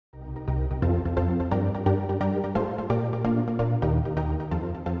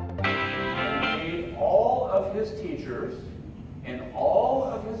his teachers and all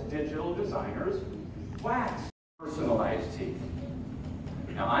of his digital designers wax personalized teeth.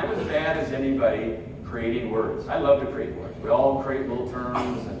 Now, I'm as bad as anybody creating words. I love to create words. We all create little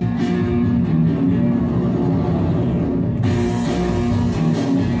terms.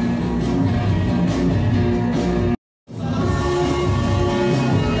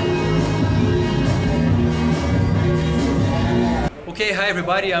 Okay, hi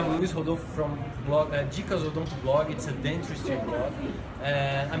everybody, I'm Luis Rodolfo from Blog Dicas Odonto blog. It's a dentistry blog.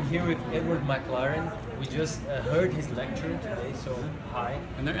 I'm here with Edward McLaren. We just heard his lecture today, so hi.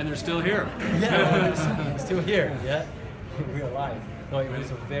 And they're still here. Yeah, they're still here, yeah. We're alive. No, it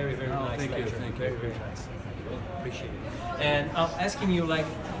was a very, very nice thank lecture. You, thank very, you. very nice. Appreciate it. And I'm asking you, like,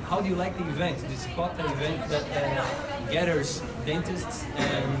 how do you like the event, this Kota event that gathers dentists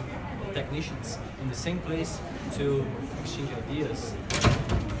and technicians in the same place to exchange ideas?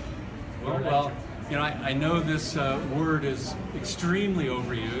 Well, you know, I know this word is extremely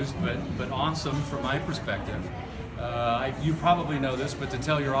overused, but awesome from my perspective. You probably know this, but to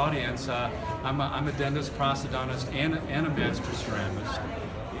tell your audience, I'm a dentist, prosthodontist, and a master ceramist.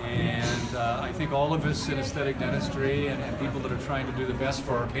 And I think all of us in aesthetic dentistry and people that are trying to do the best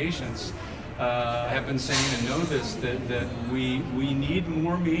for our patients have been saying and know this, that we need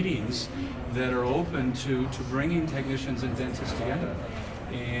more meetings that are open to bringing technicians and dentists together.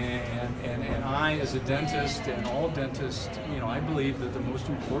 And I, as a dentist, and all dentists, you know, I believe that the most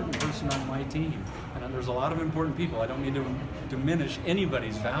important person on my team, and there's a lot of important people, I don't mean to diminish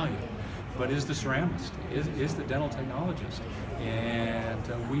anybody's value, but is the ceramist, is the dental technologist.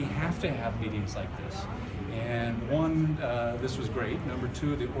 And we have to have meetings like this. And one, this was great. Number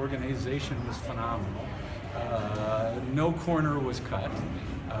two, the organization was phenomenal. No corner was cut.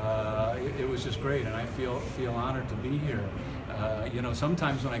 It was just great, and I feel honored to be here. You know,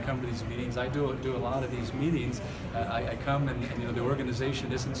 sometimes when I come to these meetings, I do a lot of these meetings. I come and you know, the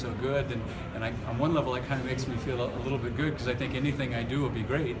organization isn't so good, and on one level, it kind of makes me feel a little bit good because I think anything I do will be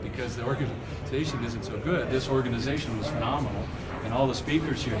great because the organization isn't so good. This organization was phenomenal, and all the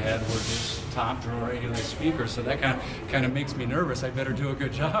speakers you had were just top drawer A-list speakers. So that kind of makes me nervous. I better do a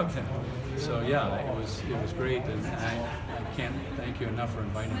good job then. So yeah, it was great, and I can't thank you enough for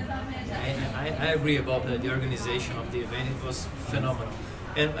inviting me. I agree about the organization of the event. It was phenomenal.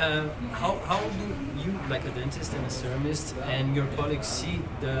 And how do you, like a dentist and a ceramist, and your colleagues see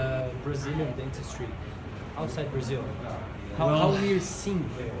the Brazilian dentistry outside Brazil? How we are seen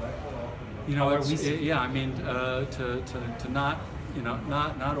there? You know, yeah. I mean, to not, you know,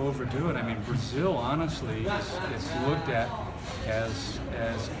 not overdo it. I mean, Brazil honestly is looked at as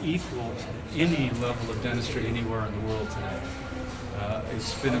equal to any level of dentistry anywhere in the world today.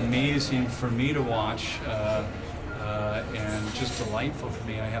 It's been amazing for me to watch and just delightful for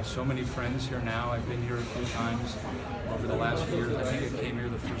me. I have so many friends here now. I've been here a few times over the last few years. I think I came here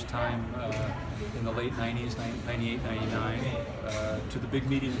the first time in the late 90s, 98, 99, to the big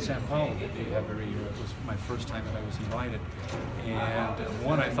meeting in São Paulo that they have every year. It was my first time that I was invited. And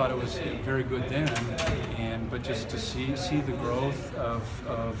one, I thought it was very good then, but just to see the growth of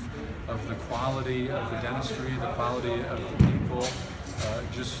the quality of the dentistry, the quality of the people,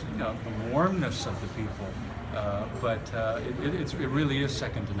 just you know, the warmness of the people. It really is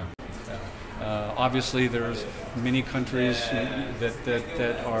second to none. Obviously, there's many countries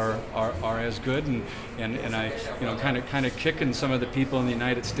that are as good, and I, you know, kind of kicking some of the people in the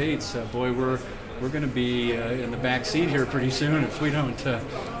United States. Boy, we're going to be in the back seat here pretty soon if we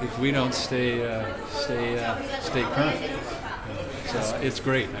don't stay current. So it's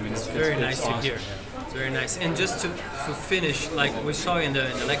great. I mean, it's very nice awesome. to hear. It's very nice. And just to finish, like we saw in the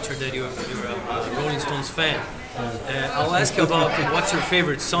lecture that you're a Rolling Stones fan. I'll ask you about what's your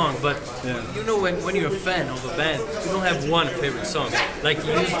favorite song, but you know when you're a fan of a band, you don't have one favorite song. Like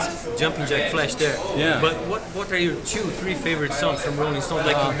you used Jumping Jack Flash there. Yeah. But what are your 2-3 favorite songs from Rolling Stones?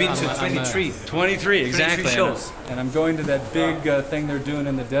 Like you've been to 23. 23, exactly. 23 shows. And I'm going to that big thing they're doing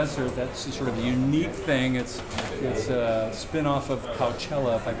in the desert. That's sort of a unique thing. It's a spin-off of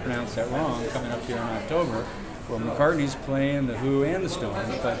Coachella, if I pronounce that wrong, coming up here in October. Well, McCartney's playing The Who and the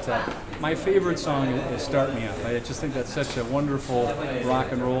Stones, but my favorite song is Start Me Up. I just think that's such a wonderful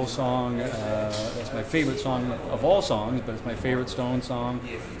rock and roll song. That's my favorite song of all songs, but it's my favorite Stone song.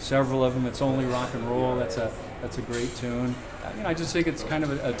 Several of them, it's only rock and roll. That's a great tune. You know, I just think it's kind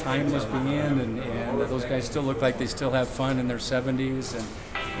of a timeless band, and those guys still look like they still have fun in their 70s,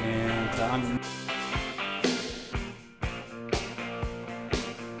 and